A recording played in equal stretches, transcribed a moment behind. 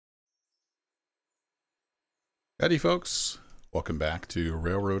Howdy folks, welcome back to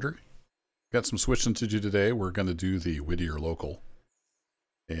Railroader. Got some switching to do today. We're going to do the Whittier local,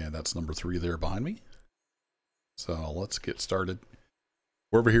 and that's number 3 there behind me. So let's get started.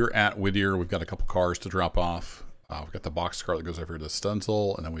 We're over here at Whittier. We've got a couple cars to drop off. We've got the box car that goes over to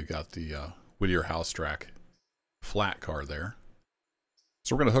Stenzel, and then we've got the Whittier house track flat car there.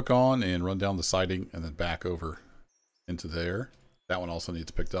 So we're going to hook on and run down the siding and then back over into there. That one also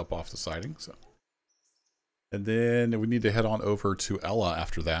needs picked up off the siding. And then we need to head on over to Ella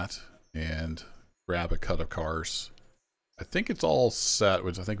after that and grab a cut of cars. I think it's all set,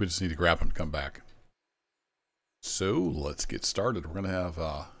 which I think we just need to grab them and come back. So let's get started. We're going to have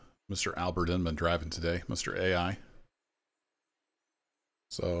Mr. Albert Inman driving today, Mr. AI.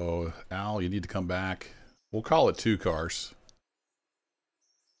 So Al, you need to come back. We'll call it 2 cars,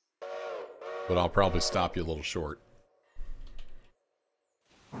 but I'll probably stop you a little short.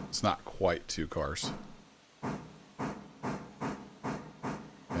 It's not quite 2 cars.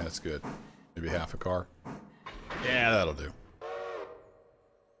 Yeah, that's good. Maybe half a car. Yeah, that'll do.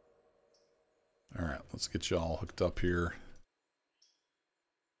 Alright, let's get you all hooked up here.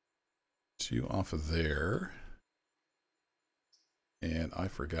 Get you off of there. And I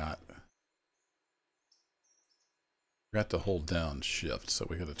forgot to hold down shift, so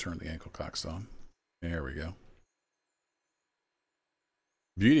we got to turn the ankle cocks on. There we go.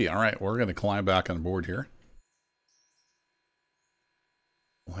 Beauty. Alright, we're going to climb back on board here.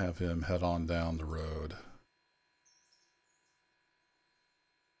 We'll have him head on down the road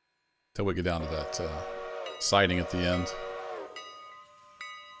till we get down to that siding at the end.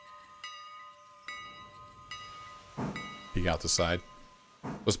 Peek out the side.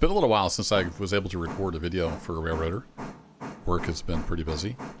 It's been a little while since I was able to record a video for a Railroader. Work has been pretty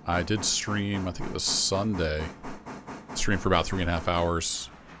busy. I did stream, I think it was Sunday. Streamed for about 3.5 hours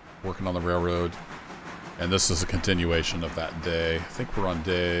working on the railroad. And this is a continuation of that day. I think we're on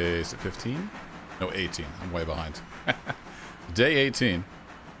day, is it 15? No, 18. I'm way behind. Day 18.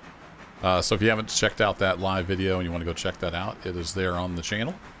 So if you haven't checked out that live video and you want to go check that out, it is there on the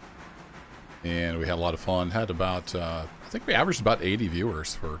channel. And we had a lot of fun. Had about, I think we averaged about 80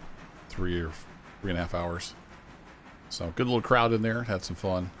 viewers for 3 or 3.5 hours. So good little crowd in there. Had some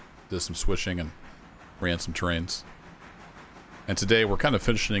fun. Did some switching and ran some trains. And today we're kind of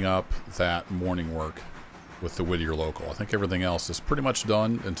finishing up that morning work with the Whittier local. I think everything else is pretty much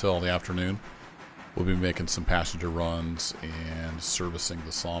done until the afternoon. We'll be making some passenger runs and servicing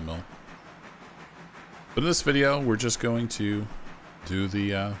the sawmill. But in this video, we're just going to do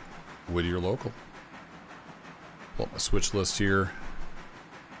the Whittier local. Pull up my switch list here.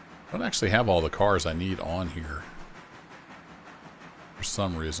 I don't actually have all the cars I need on here for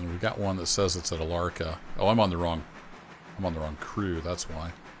some reason. We've got one that says it's at Appalachia. Oh, I'm on the wrong crew, that's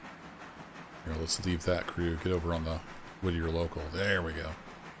why. Here, let's leave that crew. Get over on the Whittier local. There we go.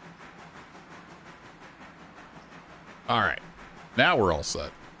 Alright. Now we're all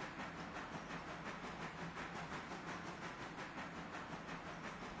set.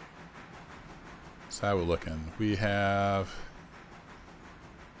 So how are we looking? We have...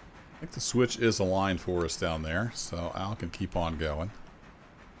 I think the switch is aligned for us down there, so Al can keep on going.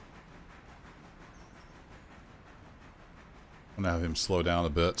 I'm going to have him slow down a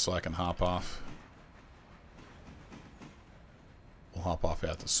bit so I can hop off. We'll hop off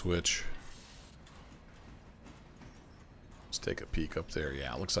at the switch. Let's take a peek up there.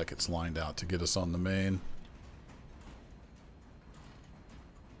 Yeah, it looks like it's lined out to get us on the main.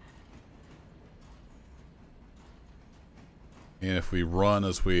 And if we run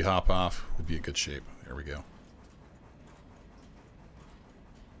as we hop off, we'll be in good shape. There we go.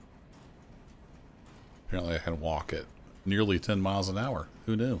 Apparently I can walk at nearly 10 miles an hour.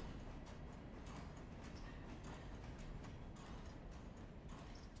 Who knew?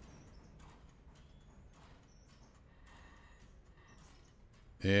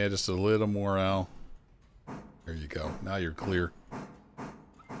 Yeah, just a little more, Al. There you go. Now you're clear.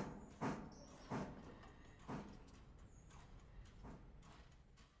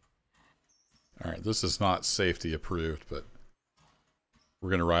 Alright, this is not safety approved, but we're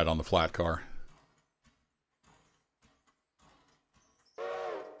going to ride on the flat car.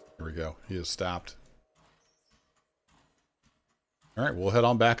 There we go. He has stopped. Alright, we'll head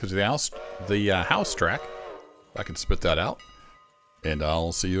on back to the house track. If I can spit that out. And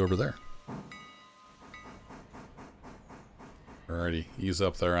I'll see you over there. Alrighty, ease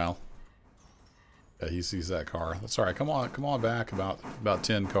up there, Al. Yeah, he sees that car. That's alright. Come on back. About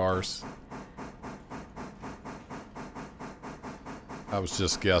 10 cars. I was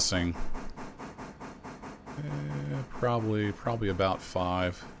just guessing. Probably about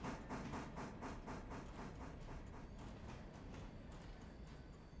 5.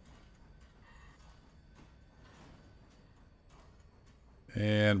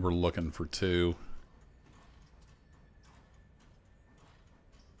 And we're looking for 2.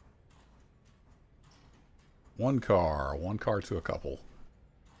 One car to a couple.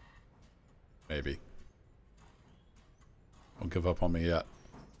 Maybe. Don't give up on me yet.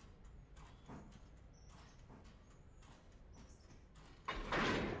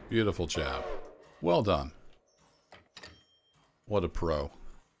 Beautiful job. Well done. What a pro.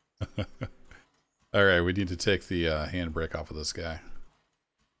 Alright, we need to take the handbrake off of this guy.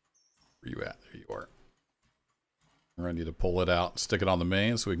 Where you at? There you are. We're going to need to pull it out, stick it on the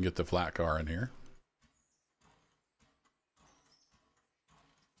main so we can get the flat car in here.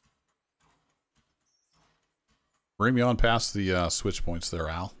 Bring me on past the switch points there,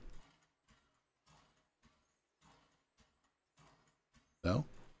 Al. No?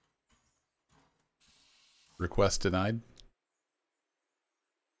 Request denied?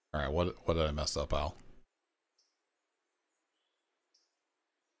 Alright, what did I mess up, Al?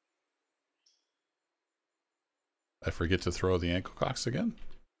 I forget to throw the ankle cocks again?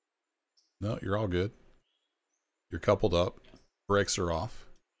 No, you're all good. You're coupled up. Brakes are off.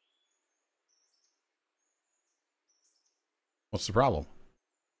 What's the problem?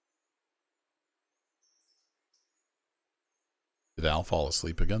 Did Al fall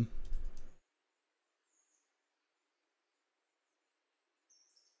asleep again?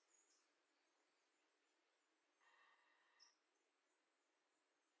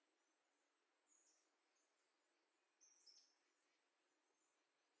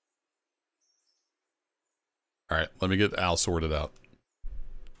 Alright, let me get Al sorted out.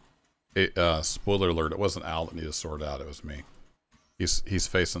 Spoiler alert, it wasn't Al that needed to sort out, it was me. He's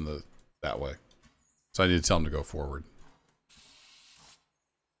facing that way. So I need to tell him to go forward.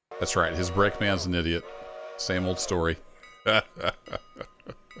 That's right, his brake man's an idiot. Same old story.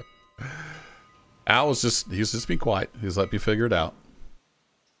 Al was he's just being quiet. He's let me figure it out.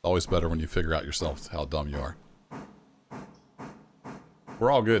 Always better when you figure out yourself how dumb you are.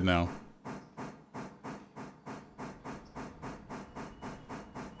 We're all good now.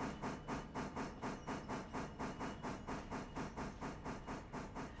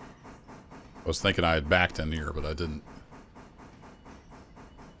 I was thinking I had backed in here, but I didn't.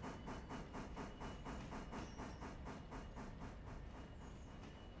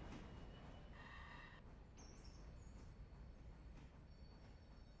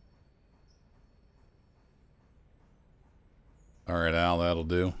 All right, Al, that'll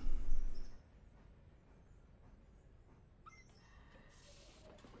do.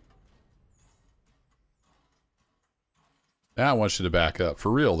 Now I want you to back up.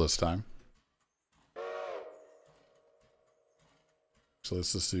 For real this time. So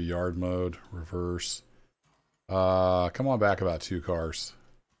let's just do yard mode, reverse. Come on back about 2 cars.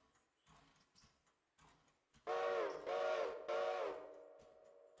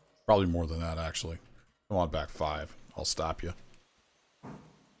 Probably more than that, actually. Come on back 5. I'll stop you.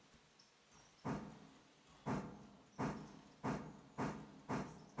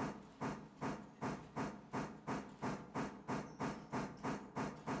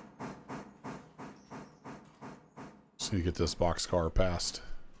 Just need to get this box car past.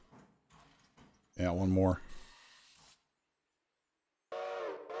 Yeah, one more.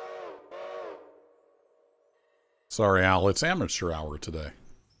 Sorry, Al, it's amateur hour today.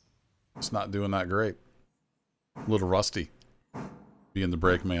 It's not doing that great. A little rusty. Being the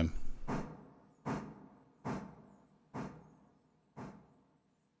brake man.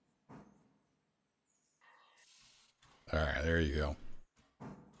 Alright, there you go.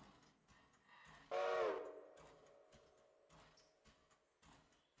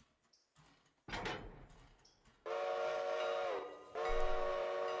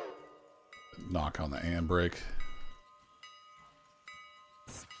 Knock on the handbrake.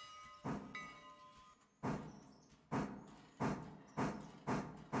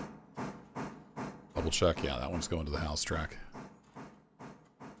 Double check. Yeah, that one's going to the house track.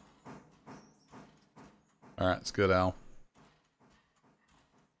 Alright, it's good, Al.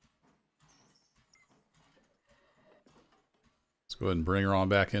 Let's go ahead and bring her on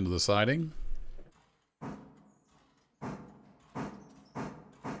back into the siding.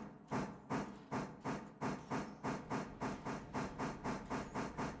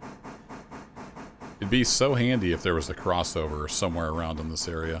 It'd be so handy if there was a crossover somewhere around in this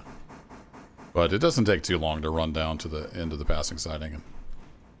area. But it doesn't take too long to run down to the end of the passing siding and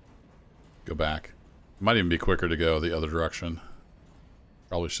go back. It might even be quicker to go the other direction.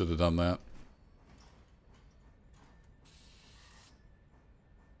 Probably should have done that.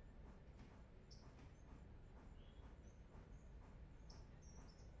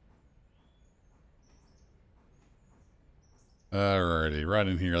 Alrighty, right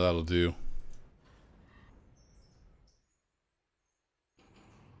in here, that'll do.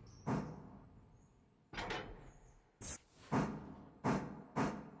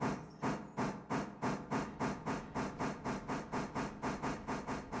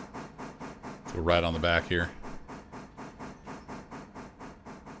 So right on the back here.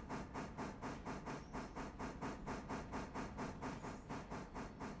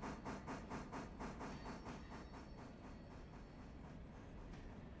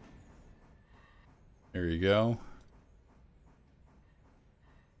 There you go.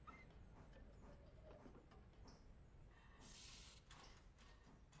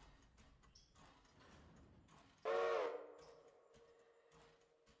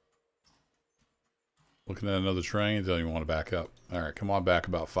 Looking at another train, don't even want to back up. Alright, come on back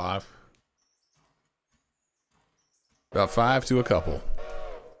about 5. About 5 to a couple.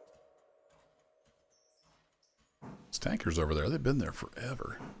 These tankers over there, they've been there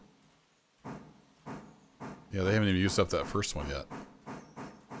forever. Yeah, they haven't even used up that first one yet.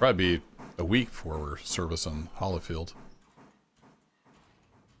 Probably be a week before we're servicing Hollyfield.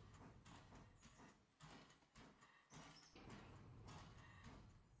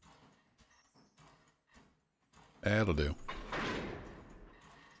 That'll do.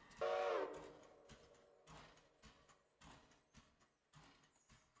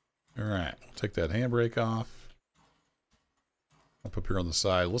 Alright, we'll take that handbrake off. Up here on the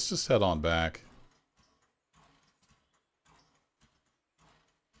side. Let's just head on back.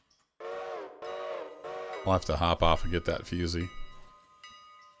 We'll have to hop off and get that fusee.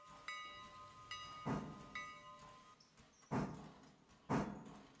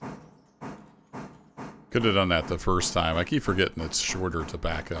 Could have done that the first time. I keep forgetting it's shorter to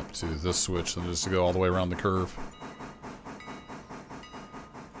back up to this switch than just to go all the way around the curve.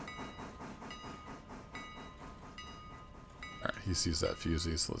 Alright, he sees that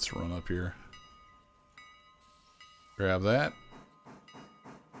fusee, so let's run up here. Grab that.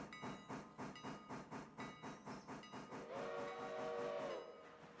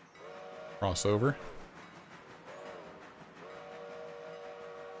 Cross over.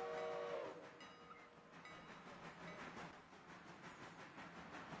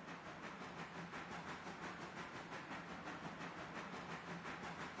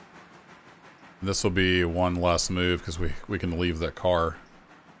 This will be one less move because we can leave the car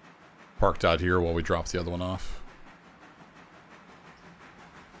parked out here while we drop the other one off.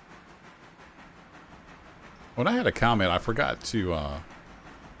 When I had a comment, I forgot to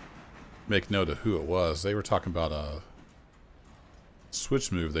make note of who it was. They were talking about a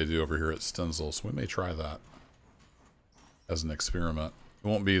switch move they do over here at Stenzel, so we may try that as an experiment. It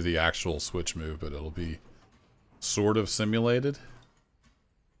won't be the actual switch move, but it'll be sort of simulated.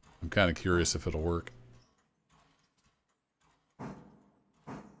 I'm kind of curious if it'll work.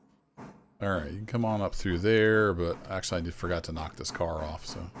 Alright, you can come on up through there, but actually I forgot to knock this car off,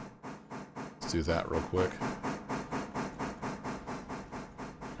 so let's do that real quick. Right,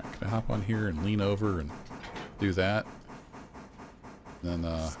 can I hop on here and lean over and do that? Then,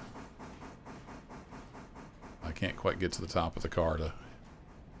 I can't quite get to the top of the car to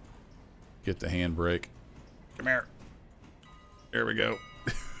get the handbrake. Come here. There we go.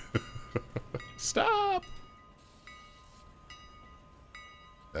 Stop!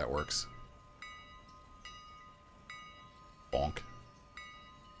 That works. Bonk.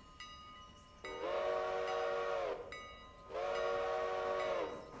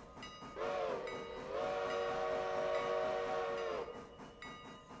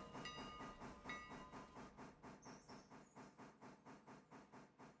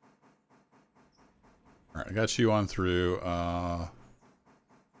 Alright, I got you on through.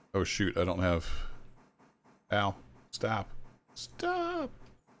 Oh shoot, I don't have... Ow. Stop. Stop!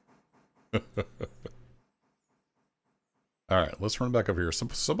 Alright, let's run back over here.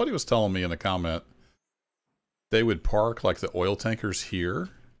 Somebody was telling me in a comment they would park like the oil tankers here,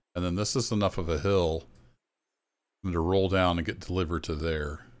 and then this is enough of a hill for them to roll down and get delivered to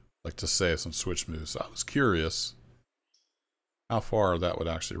there, like to save some switch moves. So I was curious how far that would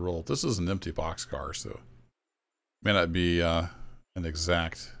actually roll. This is an empty boxcar, so it may not be an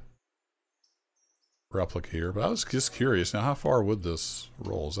exact replica here, but I was just curious. Now, how far would this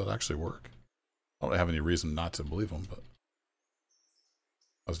roll? Does that actually work? I don't have any reason not to believe them, but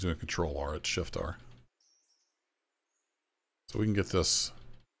I was doing Control R, it's Shift R. So we can get this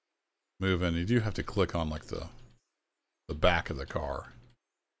moving. You do have to click on like the back of the car.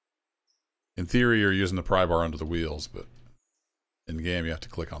 In theory, you're using the pry bar under the wheels, but in game, you have to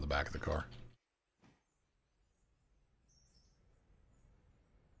click on the back of the car.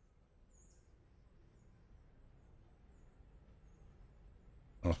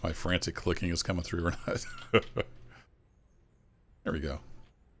 I don't know if my frantic clicking is coming through or not. There we go.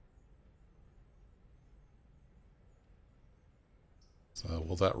 So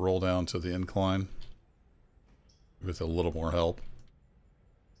will that roll down to the incline with a little more help?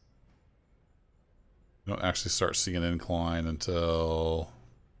 You don't actually start seeing incline until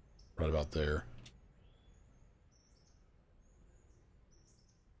right about there.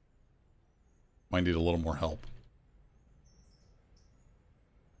 Might need a little more help.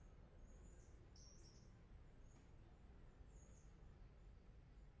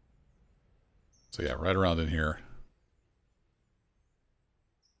 So yeah, right around in here,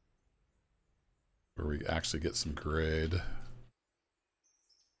 where we actually get some grade.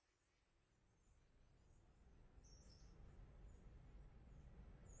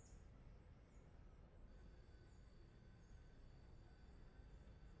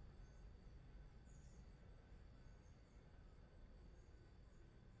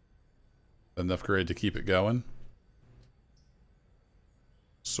 Enough grade to keep it going.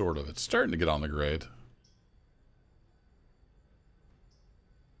 Sort of. It's starting to get on the grade.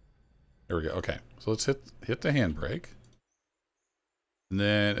 There we go. Okay, so let's hit the handbrake. And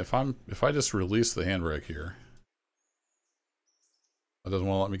then if I just release the handbrake here, it doesn't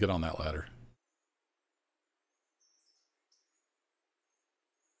want to let me get on that ladder.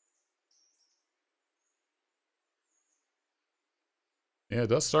 Yeah, it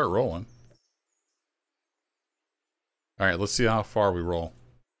does start rolling. All right, let's see how far we roll.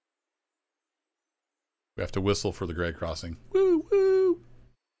 We have to whistle for the grade crossing. Woo, woo!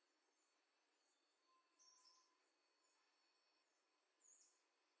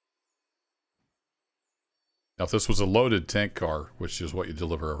 Now, if this was a loaded tank car, which is what you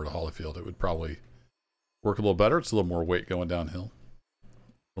deliver over to Holyfield, it would probably work a little better. It's a little more weight going downhill.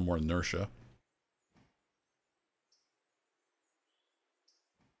 A little more inertia.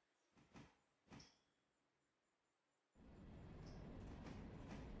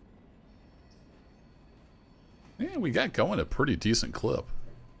 Yeah, we got going a pretty decent clip.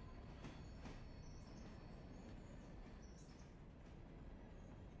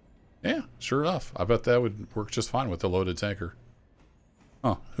 Yeah, sure enough. I bet that would work just fine with the loaded tanker.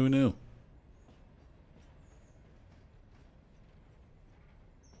 Huh, who knew?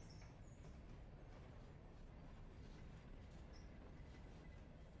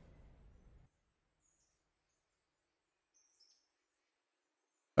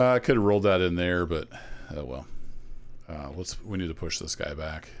 I could have rolled that in there, but oh well. We need to push this guy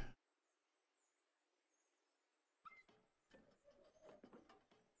back.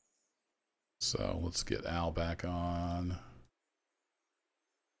 So let's get Al back on.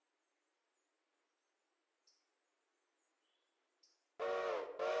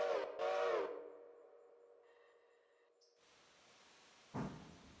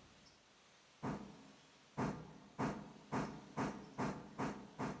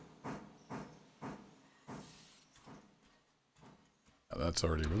 That's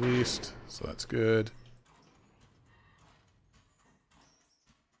already released, so that's good.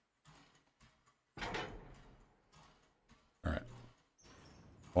 All right.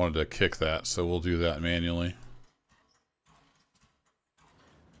 Wanted to kick that, so we'll do that manually.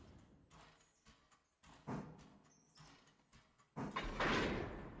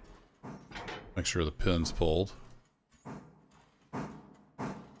 Make sure the pin's pulled.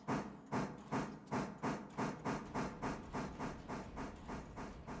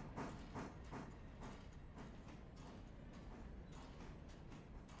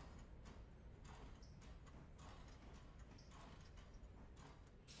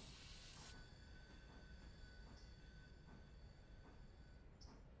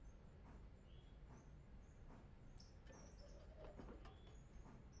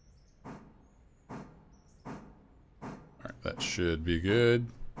 That should be good.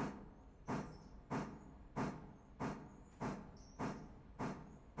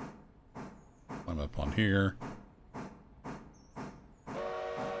 Climb up on here.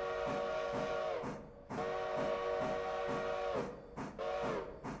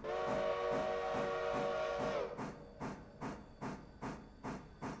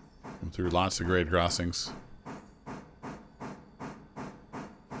 Come through lots of grade crossings.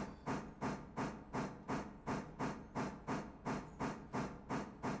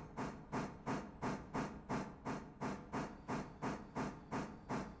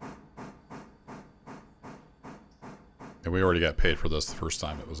 And we already got paid for this the first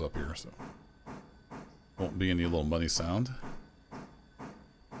time it was up here, so won't be any little money sound.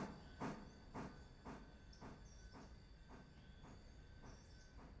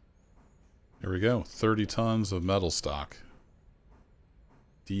 Here we go, 30 tons of metal stock.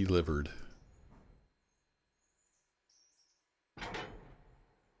 Delivered.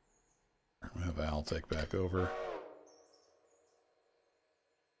 We have Al take back over.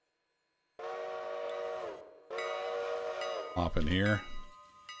 Hop in here.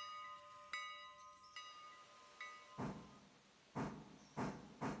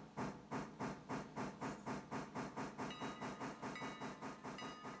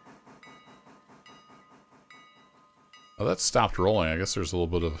 Oh, that stopped rolling. I guess there's a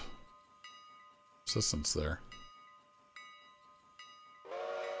little bit of resistance there.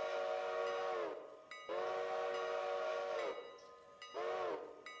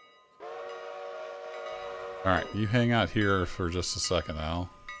 Alright, you hang out here for just a second, Al.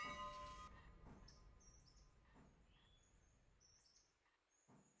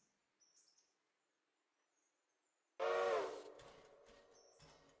 I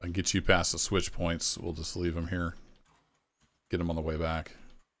can get you past the switch points. We'll just leave them here. Get them on the way back.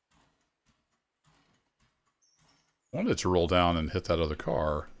 I wanted it to roll down and hit that other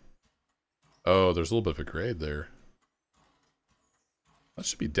car. Oh, there's a little bit of a grade there. That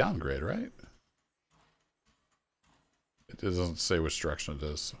should be downgrade, right? It doesn't say which direction it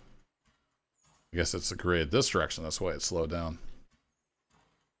is. I guess it's a grade this direction. That's why it slowed down.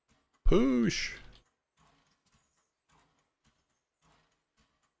 Push.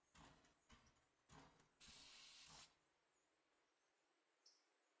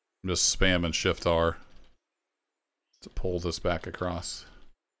 I'm just spamming Shift R to pull this back across.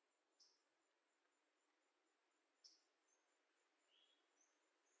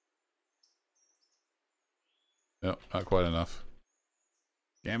 Nope, not quite enough.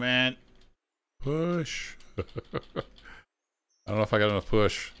 Damn it. Push. I don't know if I got enough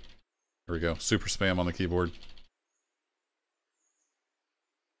push. There we go. Super spam on the keyboard.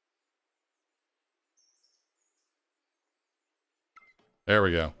 There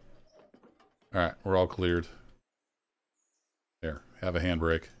we go. Alright, we're all cleared. There, have a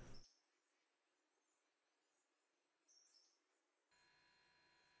handbrake.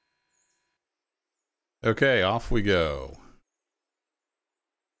 Okay, off we go.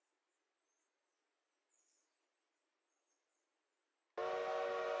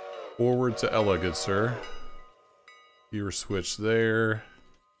 Forward to Ella, good sir. You were switched there.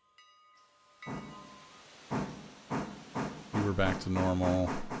 You were back to normal.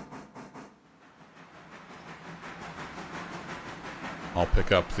 I'll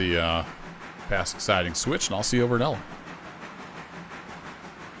pick up the pass exciting switch and I'll see you over at Ella.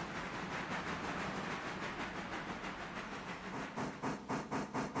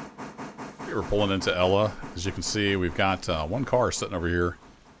 We're pulling into Ella. As you can see, we've got one car sitting over here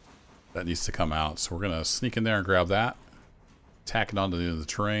that needs to come out. So we're going to sneak in there and grab that, tack it onto the end of the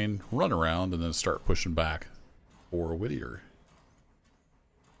train, run around, and then start pushing back for Whittier.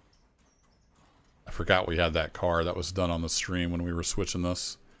 I forgot we had that car that was done on the stream when we were switching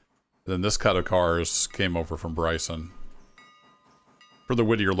this. And then this cut of cars came over from Bryson for the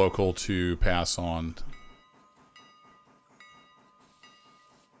Whittier local to pass on.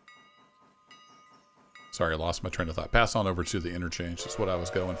 Sorry, I lost my train of thought. Pass on over to the interchange. That's what I was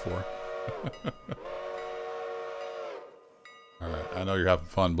going for. Alright, I know you're having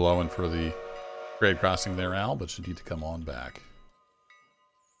fun blowing for the grade crossing there, Al, but you need to come on back.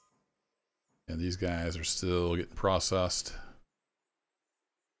 And these guys are still getting processed.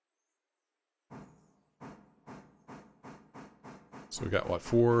 So we got, what,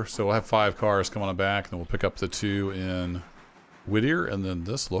 4? So we'll have 5 cars coming on back, and then we'll pick up the 2 in Whittier, and then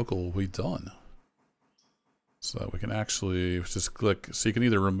this local will be done. So we can actually just click, so you can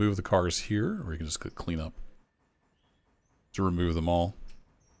either remove the cars here, or you can just click clean up to remove them all.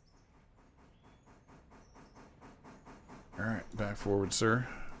 Alright, back forward, sir.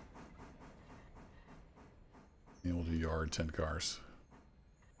 And we'll do yard 10 cars.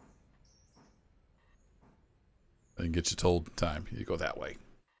 I didn't get you told in time. You go that way.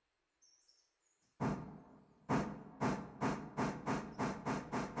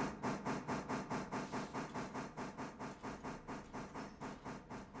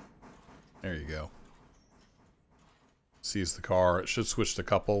 There you go. Sees the car. It should switch to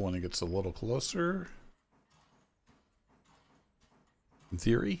couple when it gets a little closer. In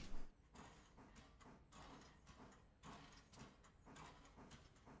theory.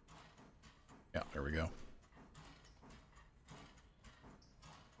 Yeah, there we go.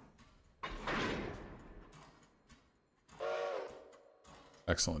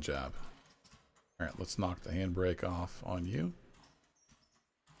 Excellent job. All right, let's knock the handbrake off on you.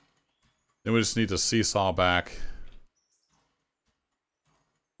 Then we just need to seesaw back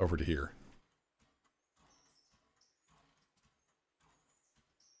over to here.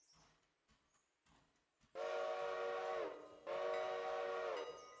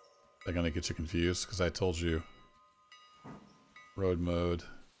 They're going to get you confused because I told you road mode.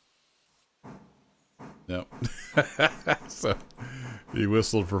 Nope. So he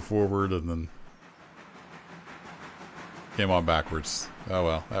whistled for forward and then came on backwards. Oh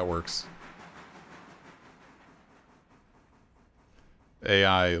well, that works.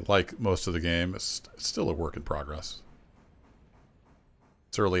 AI, like most of the game, it's still a work in progress.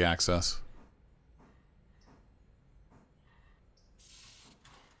 It's early access.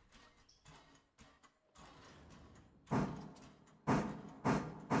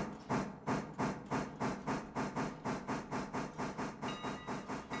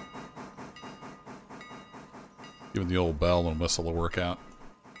 Giving the old bell and whistle a workout.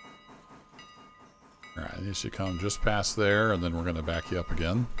 Alright, you should come just past there, and then we're going to back you up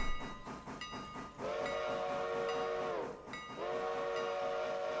again.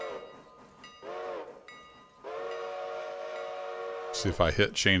 See if I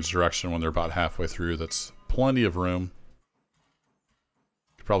hit change direction when they're about halfway through. That's plenty of room.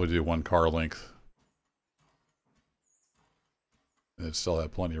 Could probably do one car length. And it'd still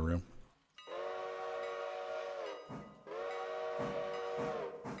have plenty of room.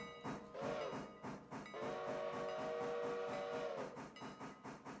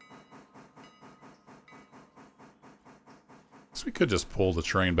 So we could just pull the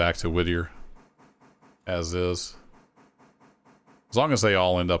train back to Whittier as is. As long as they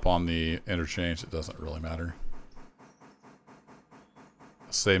all end up on the interchange, it doesn't really matter.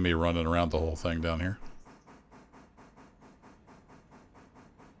 Save me running around the whole thing down here.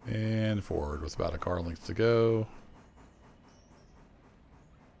 And forward with about a car length to go.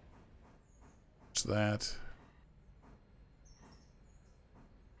 What's that?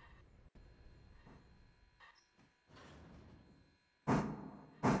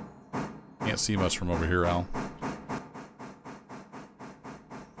 Can't see much from over here, Al.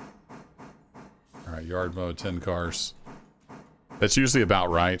 Alright, yard mode, 10 cars. That's usually about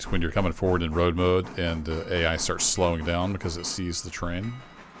right when you're coming forward in road mode and the AI starts slowing down because it sees the train.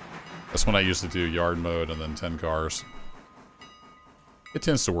 That's when I usually do yard mode and then 10 cars. It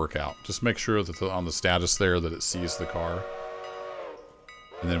tends to work out. Just make sure that on the status there that it sees the car.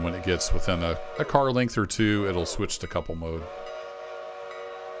 And then when it gets within a car length or two, it'll switch to couple mode.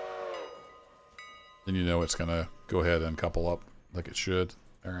 Then you know it's going to go ahead and couple up like it should.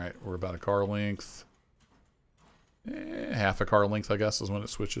 Alright, we're about a car length. Half a car length, I guess, is when it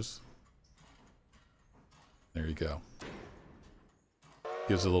switches. There you go.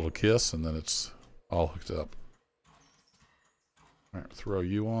 Gives it a little kiss, and then it's all hooked up. Alright, throw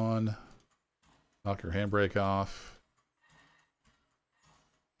you on. Knock your handbrake off.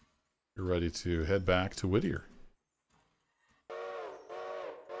 You're ready to head back to Whittier.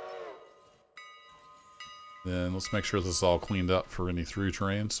 Then let's make sure this is all cleaned up for any through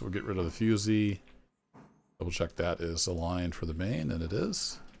trains. So we'll get rid of the fusee. Double check that is aligned for the main, and it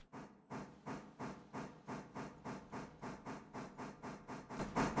is.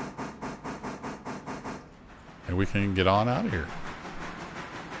 And we can get on out of here.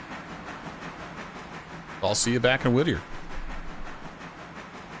 I'll see you back in Whittier.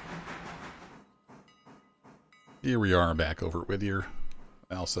 Here we are back over at Whittier.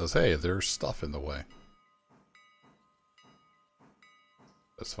 Al says, hey, there's stuff in the way.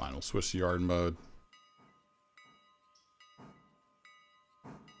 That's fine. We'll switch to yard mode.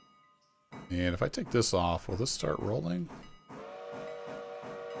 And if I take this off, will this start rolling?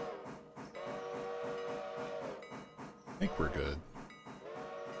 I think we're good.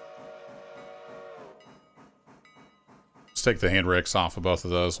 Let's take the handbrakes off of both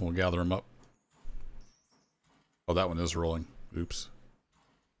of those and we'll gather them up. Oh, that one is rolling. Oops.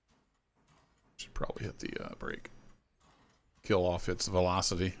 Should probably hit the brake. Kill off its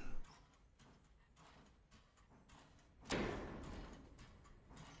velocity.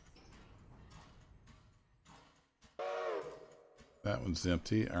 That one's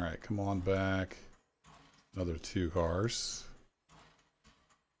empty. All right, come on back. Another 2 cars.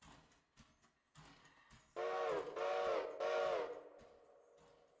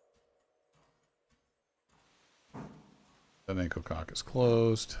 That ankle cock is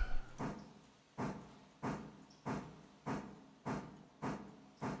closed.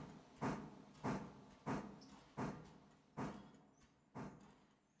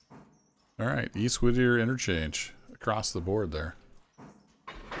 All right, East Whittier interchange across the board there.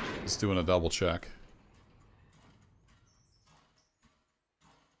 Just doing a double check.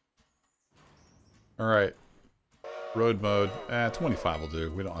 All right, road mode. 25 will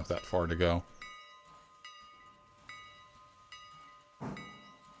do. We don't have that far to go.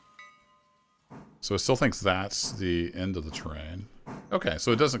 So it still thinks that's the end of the train. Okay,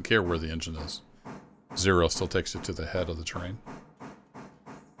 so it doesn't care where the engine is. 0 still takes you to the head of the train.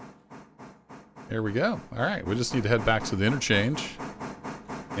 There we go. All right, we just need to head back to the interchange,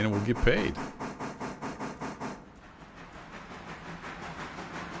 and we'll get paid.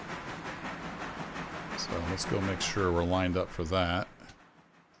 So let's go make sure we're lined up for that.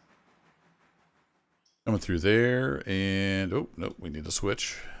 Coming through there, and oh, nope, we need to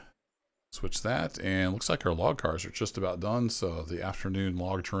switch. Switch that, and looks like our log cars are just about done, so the afternoon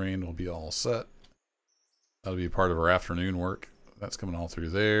log train will be all set. That'll be part of our afternoon work. That's coming all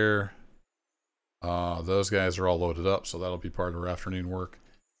through there. Those guys are all loaded up, so that'll be part of our afternoon work.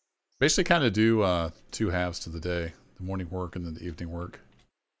 Basically kind of do 2 halves to the day. The morning work and then the evening work.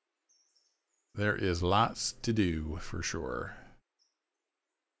 There is lots to do, for sure.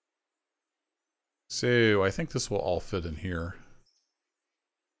 So, I think this will all fit in here.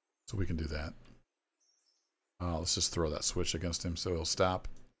 So we can do that. Let's just throw that switch against him so he'll stop.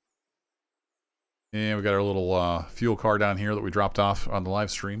 And we got our little fuel car down here that we dropped off on the live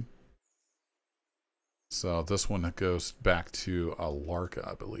stream. So this one goes back to Appalachia,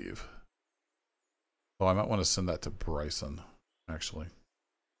 I believe. Oh, I might want to send that to Bryson, actually.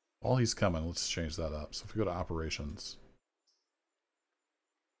 While he's coming, let's change that up. So if we go to operations.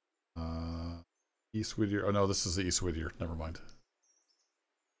 East Whittier. Oh no, this is the East Whittier. Never mind.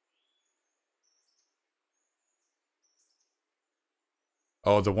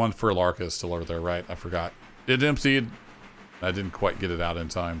 Oh, the one for Appalachia is still over there, right? I forgot. It emptied. I didn't quite get it out in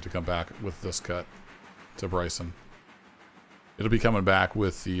time to come back with this cut to Bryson. It'll be coming back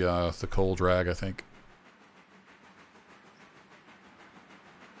with the coal drag, I think.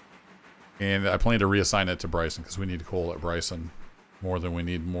 And I plan to reassign it to Bryson because we need coal at Bryson more than we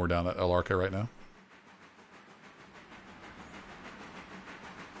need more down at Appalachia right now.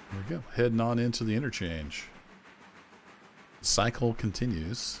 There we go. Heading on into the interchange. The cycle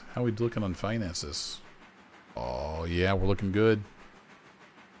continues. How are we looking on finances? Oh, yeah, we're looking good.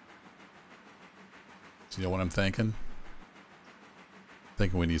 So you know what I'm thinking?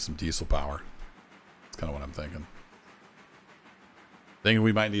 Thinking we need some diesel power. That's kind of what I'm thinking. Thinking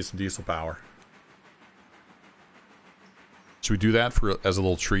we might need some diesel power. Should we do that for as a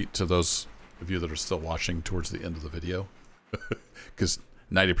little treat to those of you that are still watching towards the end of the video? Because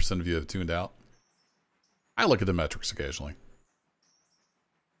 90% of you have tuned out. I look at the metrics occasionally.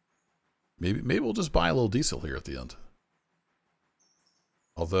 Maybe we'll just buy a little diesel here at the end.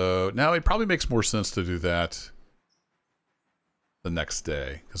 Although, now it probably makes more sense to do that the next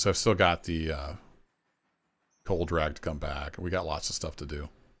day. Because I've still got the coal drag to come back. And we got lots of stuff to do.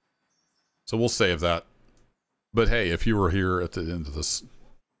 So we'll save that. But hey, if you were here at the end of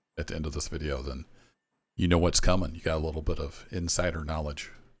this video, then you know what's coming. You got a little bit of insider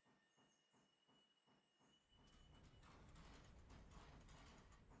knowledge.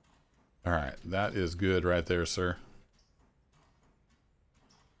 All right, that is good right there, sir.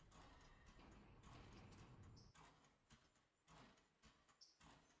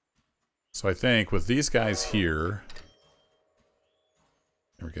 So I think with these guys here,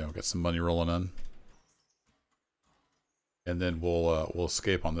 there we go. Got some money rolling in, and then we'll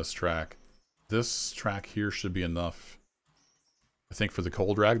escape on this track. This track here should be enough, I think, for the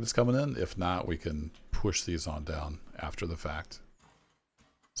coal drag that's coming in. If not, we can push these on down after the fact.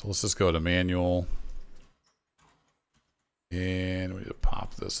 So let's just go to manual. And we need to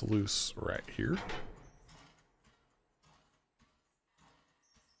pop this loose right here.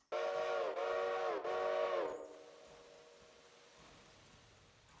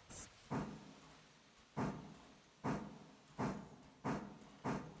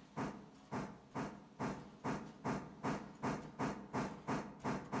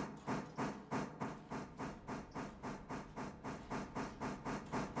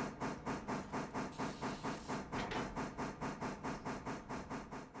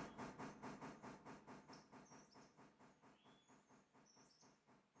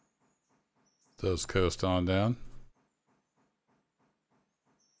 Those coast on down.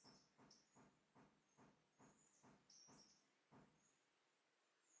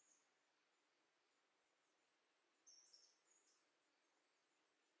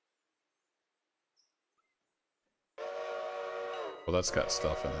 Well, that's got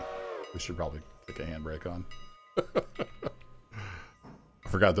stuff in it. We should probably kick a handbrake on. I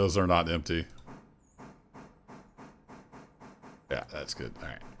forgot those are not empty. Yeah, that's good. All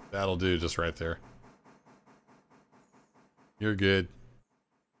right. That'll do just right there. You're good.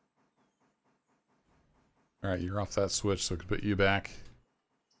 All right, you're off that switch, so I can put you back.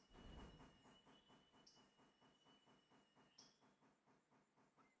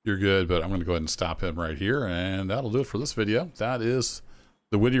 you're good, but I'm going to go ahead and stop him right here, and that'll do it for this video. That is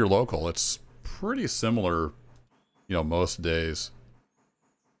the Whittier local. It's pretty similar, you know, most days.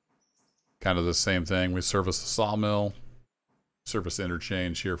 Kind of the same thing. We service the sawmill, service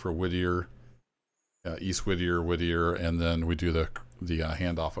interchange here for Whittier, East Whittier, Whittier, and then we do the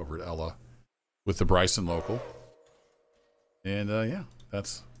handoff over at Ella with the Bryson local. And yeah,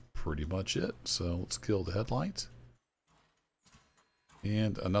 that's pretty much it. So let's kill the headlight.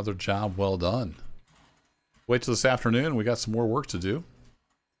 And another job well done. Wait till this afternoon. We got some more work to do.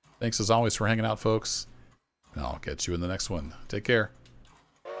 Thanks as always for hanging out, folks. And I'll catch you in the next one. Take care.